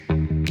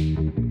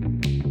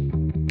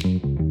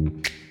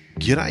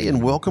G'day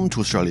and welcome to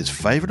Australia's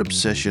favourite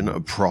obsession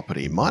of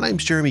property. My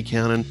name's Jeremy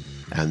Cownan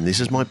and this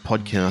is my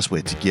podcast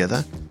where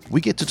together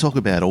we get to talk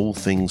about all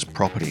things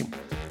property.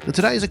 Now,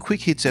 today is a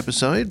quick hits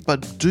episode,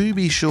 but do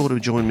be sure to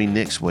join me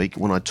next week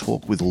when I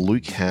talk with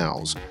Luke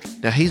Howes.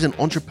 Now, he's an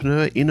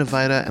entrepreneur,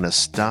 innovator and a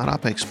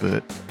startup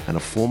expert and a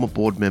former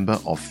board member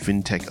of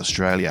FinTech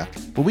Australia.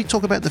 But we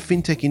talk about the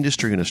FinTech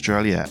industry in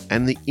Australia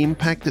and the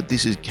impact that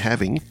this is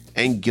having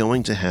and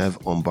going to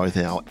have on both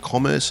our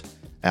commerce,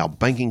 our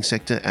banking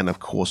sector, and of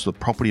course the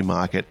property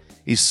market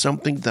is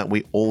something that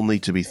we all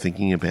need to be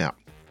thinking about.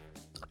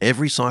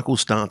 Every cycle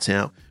starts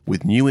out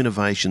with new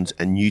innovations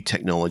and new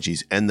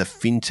technologies, and the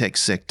fintech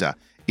sector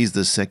is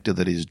the sector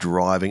that is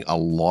driving a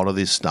lot of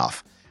this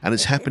stuff. And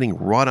it's happening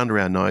right under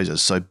our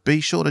noses, so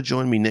be sure to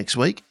join me next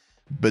week.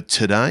 But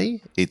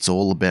today, it's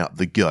all about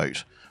the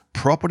GOAT.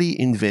 Property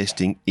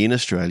investing in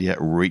Australia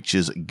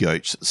reaches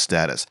GOAT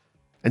status.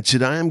 And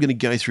today I'm going to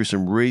go through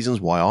some reasons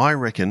why I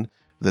reckon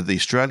that the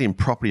Australian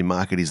property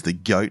market is the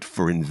GOAT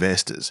for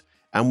investors.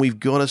 And we've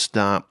got to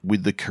start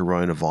with the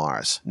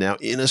coronavirus. Now,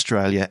 in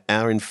Australia,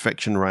 our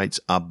infection rates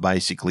are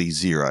basically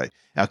zero.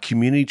 Our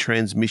community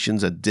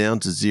transmissions are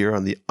down to zero,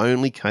 and the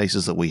only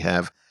cases that we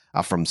have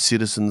are from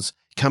citizens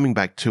coming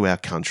back to our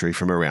country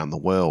from around the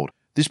world.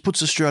 This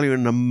puts Australia in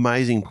an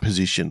amazing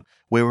position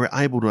where we're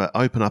able to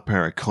open up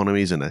our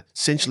economies and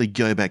essentially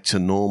go back to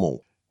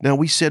normal. Now,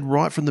 we said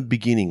right from the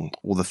beginning,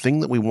 or the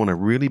thing that we want to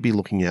really be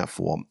looking out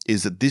for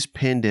is that this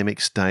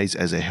pandemic stays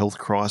as a health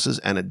crisis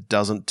and it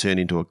doesn't turn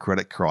into a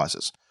credit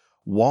crisis.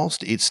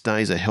 Whilst it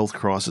stays a health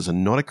crisis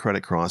and not a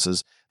credit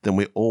crisis, then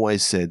we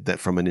always said that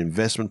from an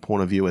investment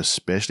point of view,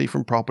 especially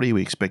from property,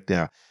 we expect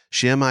our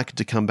share market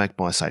to come back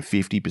by, say,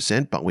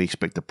 50%, but we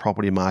expect the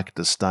property market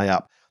to stay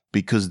up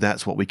because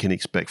that's what we can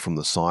expect from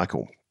the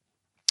cycle.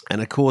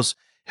 And of course,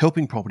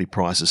 helping property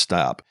prices stay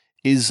up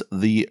is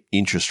the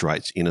interest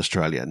rates in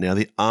Australia. Now,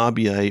 the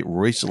RBA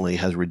recently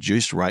has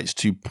reduced rates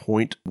to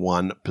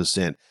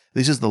 0.1%.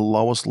 This is the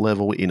lowest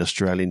level in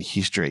Australian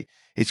history.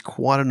 It's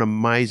quite an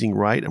amazing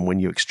rate, and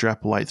when you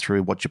extrapolate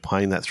through what you're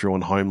paying that through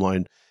on home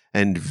loan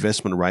and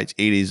investment rates,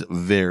 it is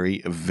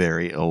very,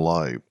 very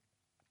low.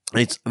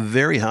 It's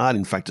very hard,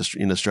 in fact,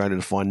 in Australia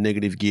to find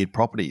negative geared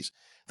properties.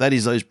 That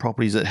is those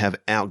properties that have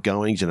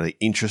outgoings, the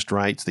interest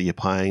rates that you're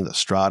paying, the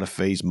strata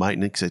fees,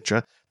 maintenance,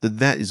 etc.,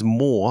 that is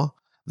more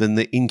than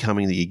the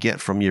incoming that you get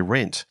from your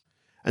rent.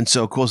 And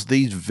so, of course,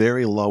 these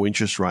very low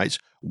interest rates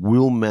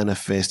will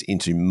manifest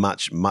into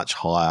much, much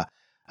higher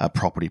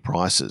property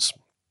prices.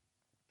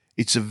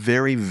 It's a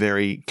very,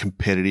 very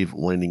competitive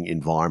lending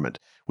environment.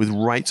 With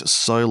rates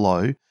so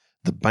low,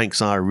 the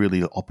banks are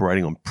really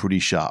operating on pretty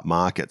sharp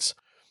markets.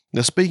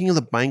 Now, speaking of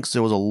the banks,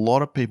 there was a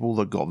lot of people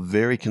that got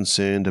very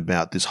concerned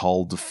about this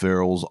whole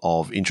deferrals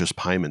of interest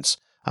payments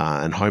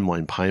and home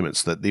loan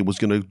payments, that it was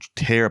going to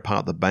tear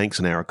apart the banks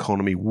and our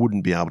economy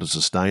wouldn't be able to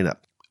sustain it.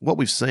 What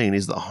we've seen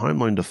is that home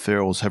loan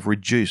deferrals have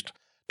reduced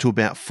to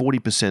about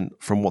 40%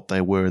 from what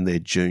they were in their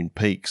June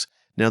peaks.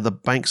 Now, the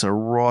banks are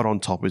right on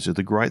top of it.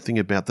 The great thing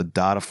about the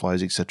data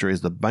flows, etc.,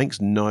 is the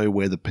banks know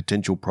where the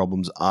potential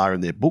problems are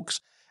in their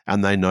books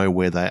and they know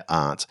where they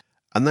aren't.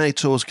 And they, of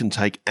course, can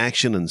take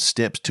action and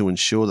steps to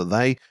ensure that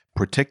they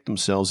protect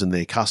themselves and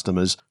their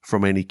customers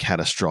from any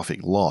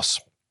catastrophic loss.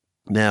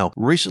 Now,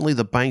 recently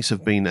the banks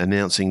have been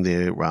announcing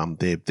their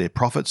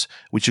profits,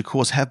 which of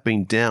course have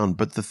been down,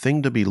 but the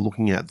thing to be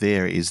looking at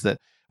there is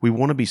that we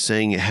want to be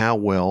seeing how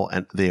well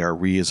their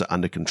arrears are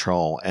under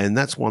control. And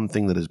that's one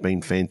thing that has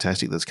been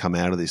fantastic that's come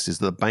out of this, is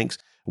that the banks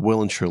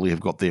well and truly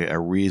have got their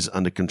arrears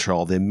under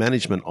control. Their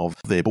management of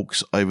their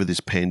books over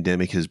this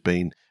pandemic has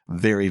been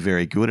very,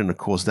 very good. And of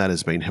course, that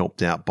has been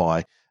helped out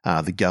by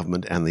the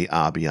government and the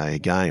RBA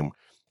again.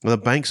 The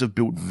banks have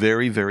built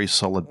very, very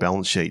solid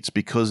balance sheets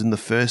because in the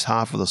first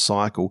half of the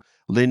cycle,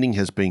 lending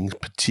has been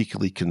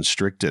particularly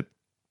constricted.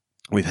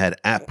 We've had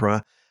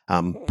APRA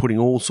putting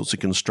all sorts of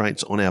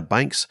constraints on our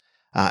banks,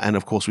 and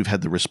of course we've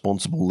had the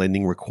responsible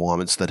lending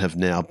requirements that have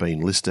now been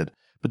listed.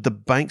 But the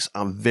banks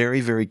are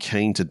very, very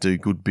keen to do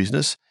good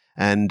business,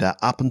 and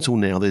up until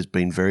now there's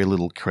been very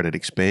little credit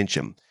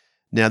expansion.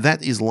 Now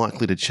that is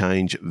likely to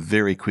change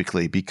very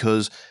quickly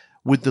because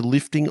with the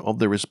lifting of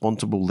the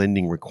responsible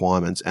lending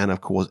requirements and,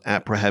 of course,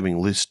 APRA having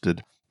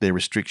listed their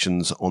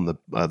restrictions on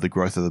the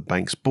growth of the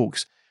bank's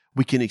books,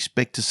 we can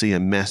expect to see a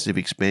massive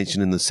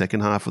expansion in the second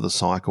half of the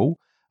cycle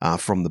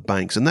from the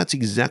banks. And that's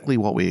exactly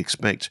what we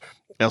expect.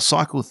 Our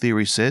cycle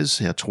theory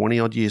says, our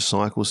 20-odd year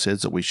cycle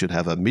says that we should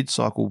have a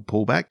mid-cycle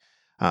pullback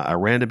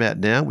around about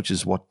now, which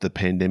is what the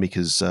pandemic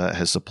has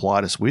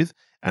supplied us with.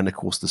 And of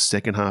course, the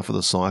second half of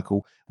the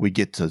cycle, we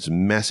get to this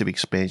massive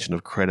expansion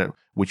of credit,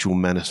 which will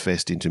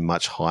manifest into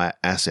much higher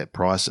asset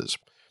prices.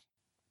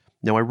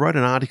 Now, I wrote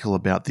an article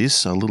about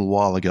this a little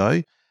while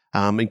ago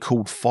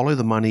called Follow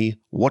the Money,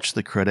 Watch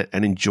the Credit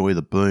and Enjoy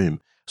the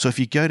Boom. So if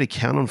you go to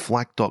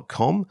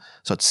calnanflack.com,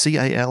 so it's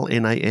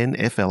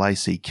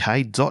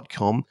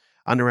CALNANFLACK.com,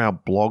 under our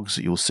blogs,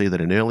 you'll see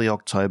that in early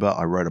October,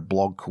 I wrote a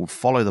blog called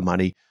Follow the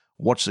Money,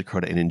 Watch the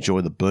Credit and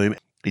Enjoy the Boom.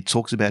 It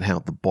talks about how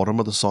at the bottom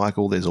of the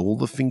cycle, there's all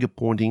the finger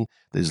pointing,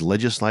 there's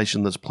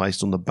legislation that's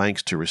placed on the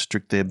banks to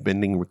restrict their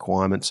lending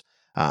requirements,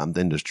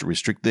 then to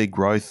restrict their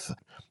growth.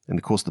 And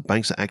of course, the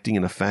banks are acting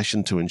in a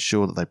fashion to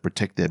ensure that they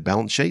protect their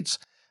balance sheets.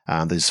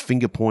 There's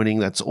finger pointing.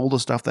 That's all the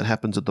stuff that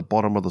happens at the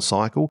bottom of the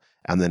cycle.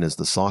 And then as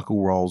the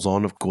cycle rolls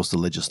on, of course, the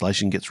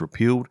legislation gets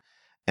repealed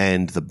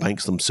and the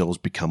banks themselves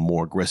become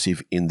more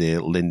aggressive in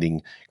their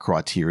lending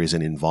criteria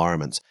and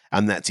environments.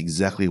 And that's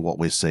exactly what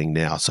we're seeing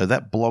now. So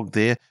that blog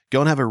there,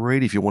 go and have a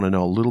read if you want to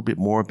know a little bit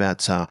more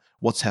about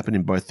what's happened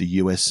in both the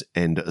US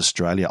and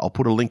Australia. I'll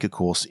put a link, of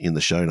course, in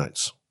the show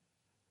notes.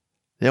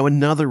 Now,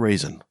 another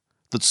reason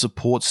that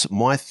supports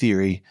my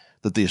theory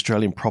that the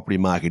Australian property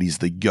market is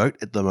the GOAT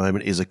at the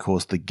moment is, of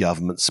course, the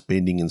government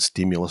spending and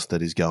stimulus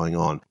that is going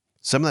on.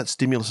 Some of that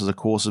stimulus, of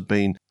course, has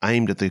been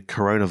aimed at the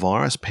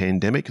coronavirus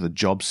pandemic, the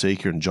job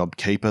seeker and job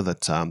keeper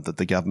that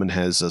the government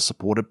has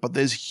supported. But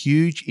there's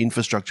huge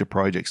infrastructure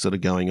projects that are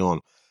going on,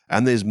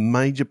 and there's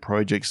major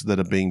projects that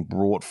are being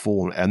brought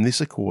forward. And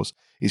this, of course,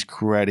 is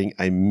creating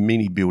a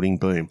mini building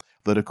boom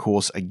that, of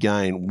course,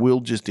 again, will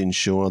just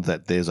ensure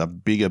that there's a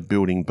bigger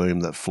building boom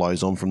that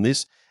flows on from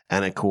this.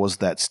 And of course,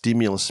 that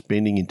stimulus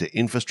spending into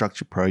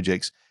infrastructure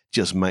projects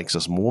just makes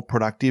us more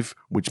productive,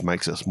 which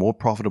makes us more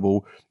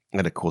profitable.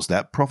 And of course,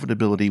 that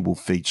profitability will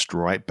feed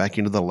straight back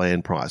into the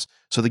land price.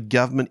 So the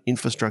government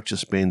infrastructure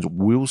spends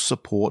will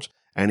support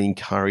and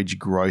encourage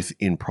growth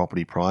in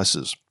property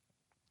prices.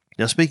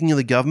 Now, speaking of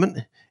the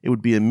government, it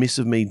would be amiss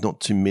of me not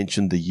to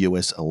mention the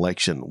US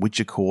election, which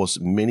of course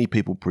many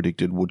people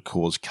predicted would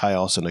cause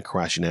chaos and a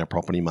crash in our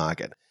property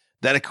market.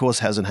 That of course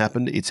hasn't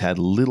happened. It's had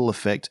little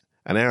effect.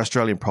 And our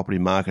Australian property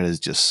market has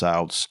just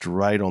sailed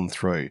straight on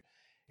through.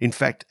 In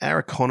fact, our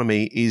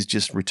economy is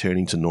just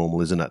returning to normal,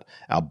 isn't it?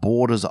 Our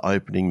borders are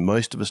opening.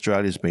 Most of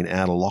Australia's been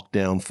out of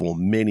lockdown for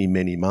many,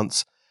 many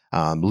months,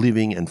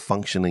 living and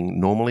functioning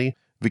normally.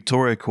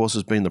 Victoria, of course,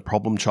 has been the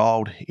problem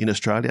child in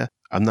Australia,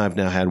 and they've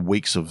now had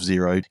weeks of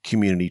zero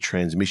community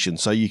transmission.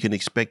 So you can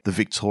expect the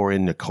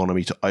Victorian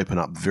economy to open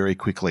up very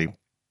quickly.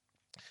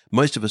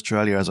 Most of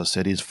Australia, as I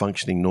said, is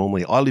functioning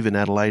normally. I live in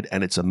Adelaide,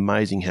 and it's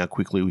amazing how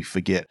quickly we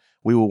forget.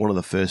 We were one of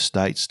the first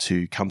states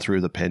to come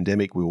through the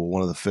pandemic. We were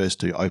one of the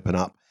first to open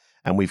up,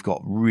 and we've got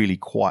really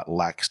quite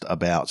laxed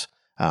about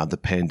the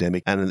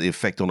pandemic and the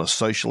effect on us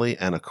socially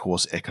and, of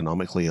course,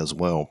 economically as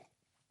well.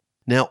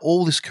 Now,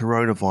 all this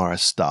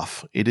coronavirus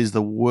stuff, it is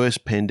the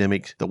worst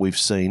pandemic that we've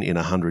seen in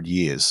 100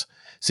 years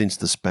since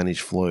the Spanish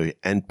flu,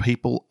 and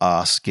people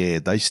are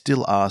scared. They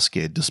still are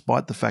scared,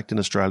 despite the fact in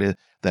Australia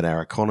that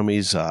our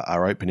economies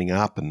are opening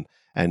up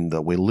and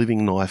we're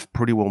living life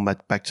pretty well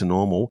back to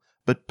normal.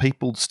 But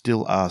people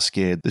still are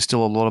scared. There's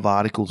still a lot of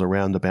articles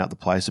around about the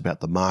place, about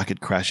the market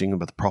crashing,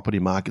 about the property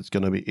market's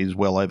is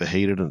well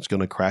overheated and it's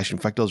going to crash. In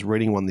fact, I was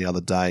reading one the other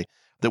day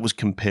that was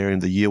comparing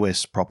the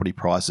US property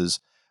prices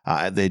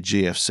at their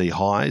GFC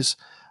highs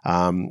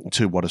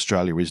to what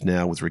Australia is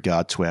now with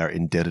regard to our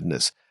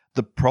indebtedness.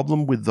 The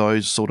problem with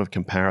those sort of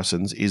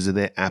comparisons is that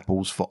they're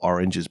apples for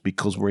oranges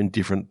because we're in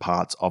different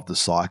parts of the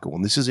cycle.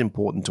 And this is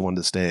important to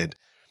understand,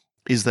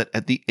 is that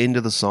at the end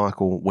of the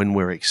cycle, when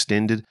we're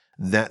extended,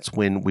 that's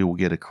when we will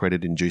get a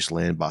credit-induced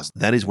land bust.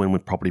 That is when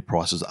property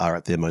prices are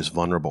at their most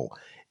vulnerable.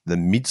 The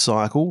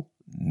mid-cycle,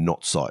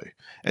 not so,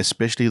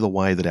 especially the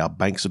way that our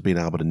banks have been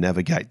able to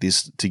navigate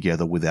this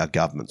together with our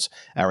governments.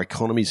 Our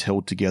economy's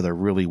held together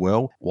really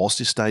well. Whilst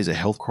this stays a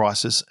health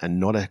crisis and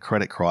not a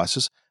credit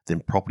crisis,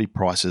 then property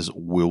prices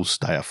will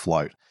stay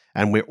afloat.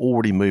 And we're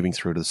already moving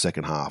through to the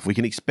second half. We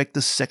can expect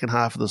the second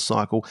half of the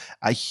cycle,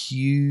 a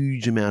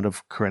huge amount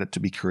of credit to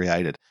be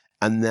created.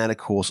 And that, of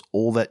course,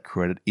 all that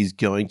credit is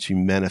going to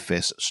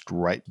manifest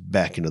straight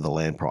back into the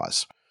land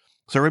price.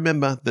 So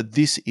remember that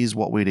this is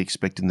what we'd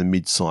expect in the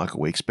mid-cycle.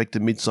 We expect a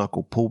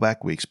mid-cycle pullback.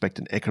 We expect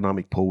an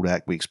economic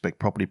pullback. We expect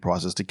property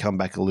prices to come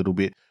back a little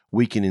bit,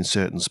 weaken in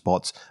certain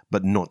spots,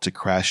 but not to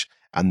crash.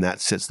 And that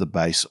sets the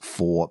base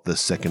for the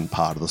second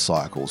part of the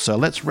cycle. So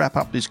let's wrap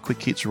up this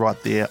quick hits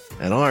right there.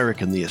 And I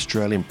reckon the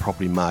Australian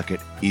property market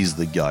is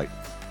the GOAT.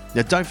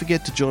 Now, don't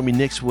forget to join me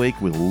next week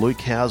with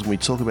Luke Howes when we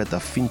talk about the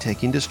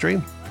fintech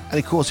industry. And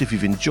of course, if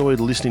you've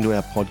enjoyed listening to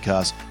our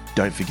podcast,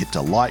 don't forget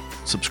to like,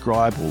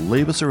 subscribe, or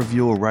leave us a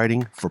review or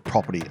rating for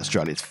Property,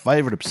 Australia's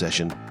favourite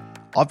obsession.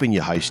 I've been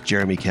your host,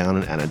 Jeremy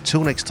Cownan, and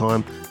until next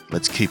time,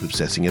 let's keep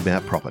obsessing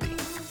about property.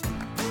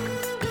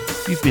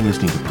 You've been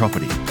listening to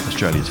Property,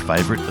 Australia's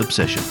favourite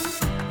obsession.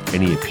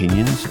 Any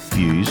opinions,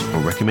 views, or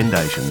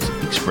recommendations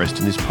expressed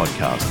in this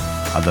podcast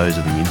are those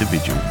of the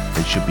individual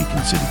and should be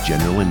considered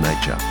general in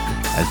nature,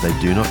 as they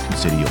do not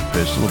consider your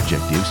personal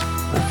objectives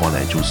or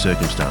financial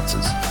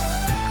circumstances.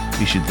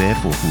 You should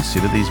therefore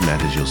consider these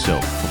matters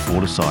yourself before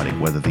deciding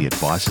whether the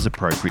advice is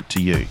appropriate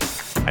to you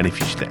and if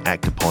you should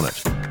act upon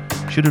it.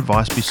 Should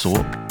advice be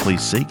sought,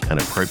 please seek an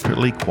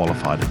appropriately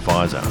qualified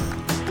advisor.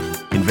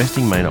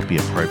 Investing may not be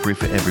appropriate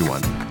for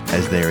everyone,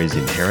 as there is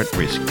inherent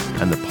risk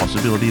and the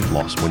possibility of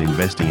loss when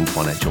investing in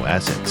financial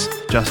assets,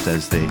 just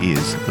as there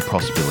is the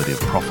possibility of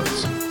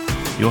profits.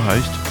 Your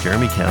host,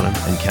 Jeremy Cownan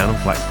and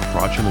Cownan Flack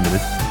Proprietary Limited,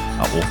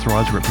 are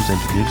authorised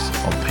representatives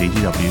of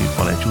PGW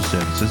Financial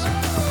Services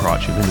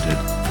Proprietary Limited,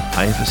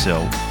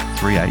 AFSL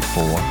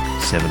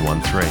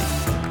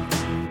 384713.